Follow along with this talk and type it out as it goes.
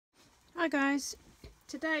Hi guys,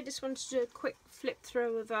 today I just wanted to do a quick flip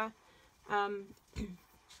through of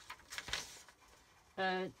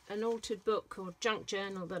an altered book or junk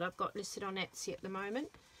journal that I've got listed on Etsy at the moment.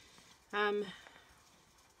 Okay,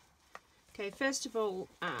 first of all,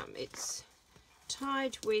 it's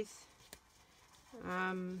tied with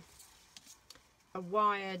a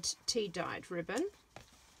wired tea-dyed ribbon,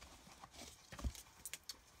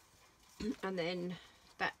 and then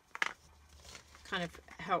that kind of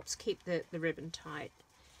helps keep the ribbon tight.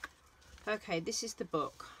 Okay, this is the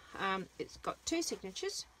book. It's got two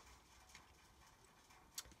signatures,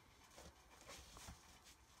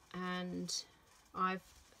 and I've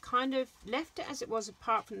kind of left it as it was,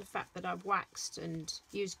 apart from the fact that I've waxed and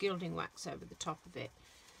used gilding wax over the top of it,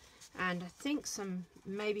 and I think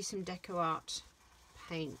maybe some Deco Art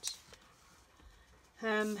paint.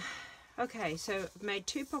 Okay, so I've made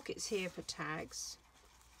two pockets here for tags,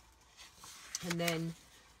 and then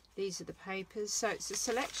these are the papers. So it's a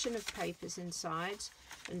selection of papers inside,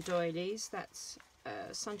 and doilies. That's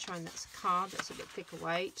Sunshine, that's a card, that's a bit thicker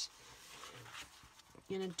weight.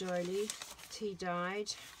 In a doily, tea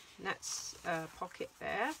dyed, that's a pocket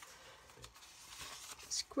there.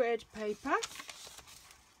 Squared paper,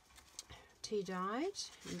 tea dyed,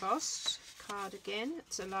 embossed card again.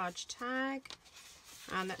 It's a large tag,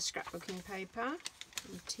 and that's scrapbooking paper,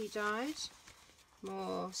 and tea dyed.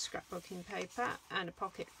 More scrapbooking paper and a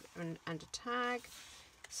pocket and a tag.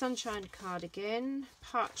 Sunshine card again,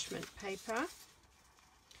 parchment paper,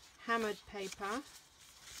 hammered paper,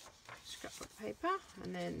 scrapbook paper,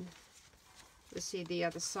 and then we'll see the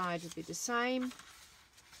other side would be the same,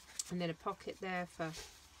 and then a pocket there for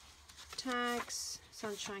tags.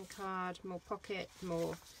 Sunshine card, more pocket,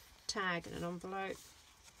 more tag, and an envelope.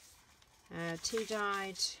 Tea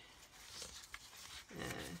dyed,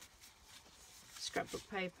 scrapbook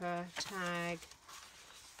paper, tag,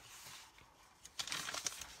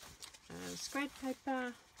 squared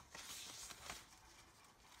paper,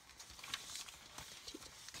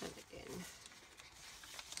 and again.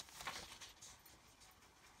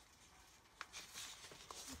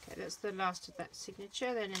 Okay, that's the last of that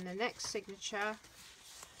signature. Then in the next signature,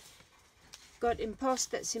 got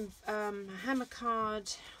embossed, that's in hammer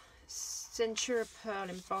card, Centura Pearl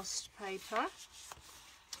embossed paper,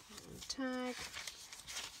 tag,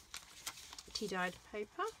 tea dyed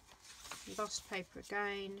paper, embossed paper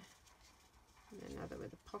again, and another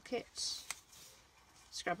with a pocket,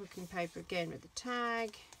 scrapbooking paper again with a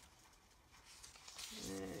tag,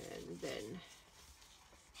 and then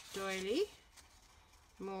doily,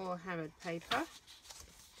 more hammered paper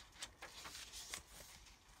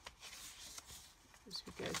as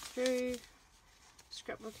we go through,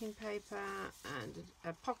 scrapbooking paper and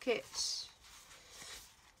a pocket,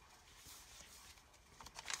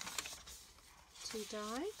 tea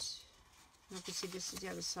dyed. Obviously this is the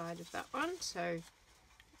other side of that one, so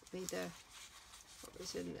it'll be what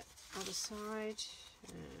was in the other side,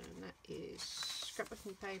 and that is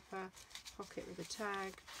scrapbooking paper, pocket with a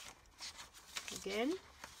tag again,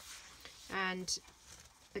 and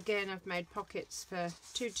again I've made pockets for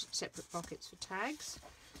two separate pockets for tags.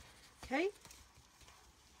 Okay,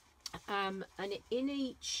 and in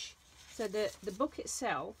each, so the book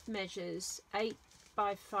itself measures 8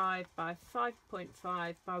 by 5 by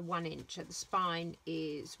 5.5 by 1 inch. So the spine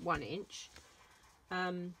is 1 inch.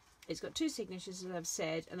 It's got two signatures, as I've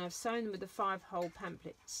said, and I've sewn them with a 5-hole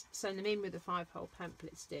pamphlet, sewn them in with a 5-hole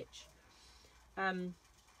pamphlet stitch.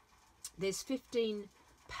 There's 15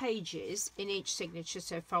 pages in each signature,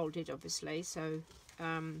 so folded obviously, so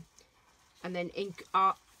and then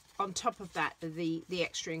on top of that the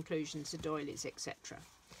extra inclusions, the doilies, etc.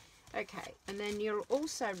 Okay, and then you'll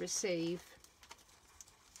also receive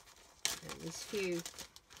these few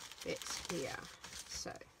bits here.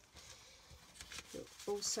 So you'll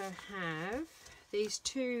also have these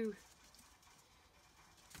two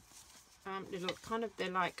little kind of,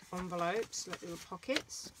 they're like envelopes, like little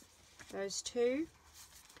pockets. Those two,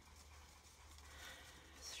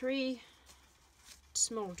 3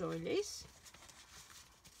 small doilies,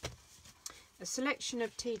 a selection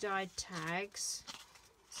of tea dyed tags,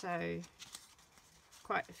 so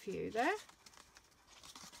quite a few there.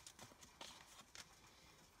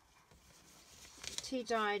 Tea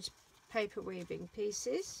dyed paper weaving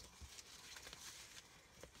pieces,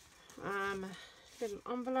 little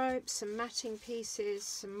envelopes, some matting pieces,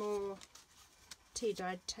 some more tea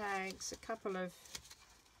dyed tags, a couple of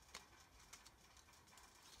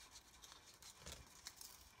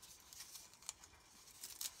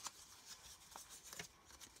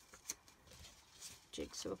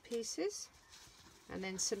jigsaw pieces, and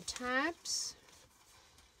then some tabs,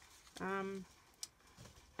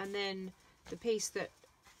 and then the piece that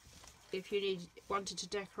if you wanted to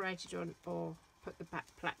decorate it on or put the back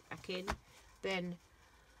plaque back in, then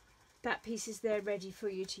that piece is there ready for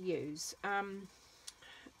you to use.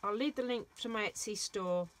 I'll leave the link to my Etsy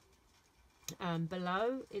store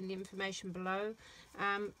below, in the information below.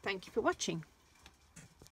 Thank you for watching.